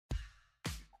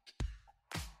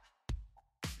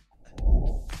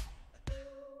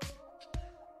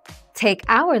Take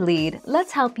our lead,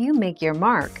 let's help you make your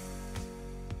mark.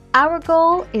 Our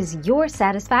goal is your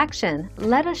satisfaction.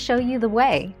 Let us show you the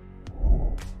way.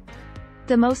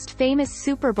 The most famous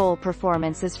Super Bowl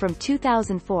performance is from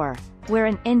 2004, where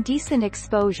an Indecent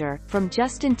Exposure from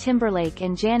Justin Timberlake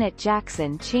and Janet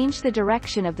Jackson changed the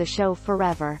direction of the show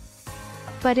forever.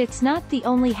 But it's not the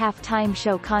only halftime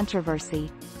show controversy.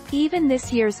 Even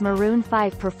this year's Maroon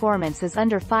 5 performance is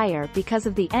under fire because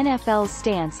of the NFL's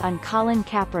stance on Colin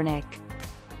Kaepernick.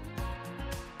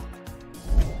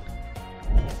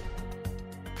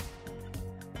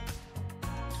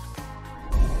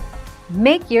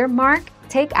 Make your mark,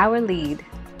 take our lead.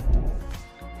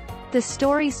 The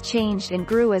stories changed and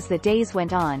grew as the days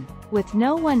went on, with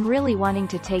no one really wanting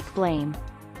to take blame.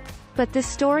 But the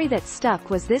story that stuck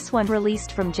was this one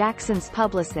released from Jackson's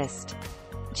publicist.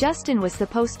 Justin was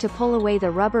supposed to pull away the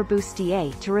rubber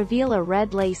bustier to reveal a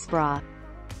red lace bra.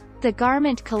 The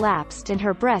garment collapsed and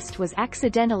her breast was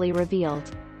accidentally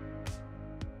revealed.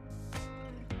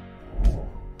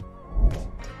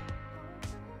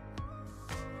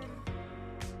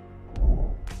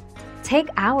 Take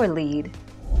our lead.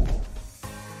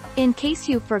 In case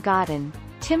you've forgotten,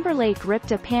 Timberlake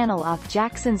ripped a panel off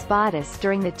Jackson's bodice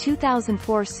during the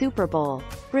 2004 Super Bowl,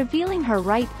 revealing her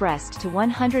right breast to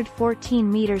 114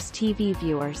 meters TV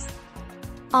viewers.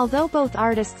 Although both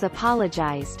artists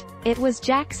apologized, it was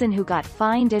Jackson who got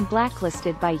fined and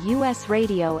blacklisted by US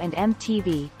radio and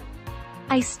MTV.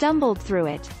 "I stumbled through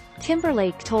it,"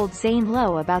 Timberlake told Zane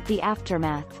Lowe about the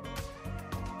aftermath.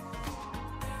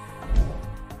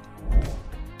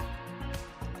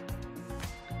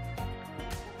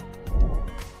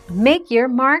 Make your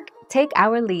mark, take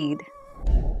our lead.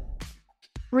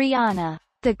 Rihanna.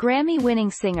 The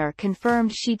Grammy-winning singer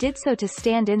confirmed she did so to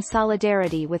stand in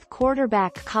solidarity with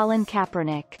quarterback Colin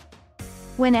Kaepernick.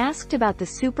 When asked about the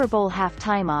Super Bowl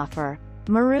halftime offer,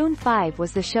 Maroon 5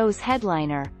 was the show's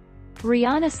headliner.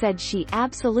 Rihanna said she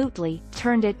absolutely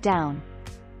turned it down.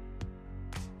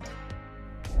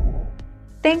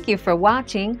 Thank you for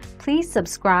watching. Please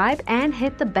subscribe and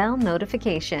hit the bell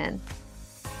notification.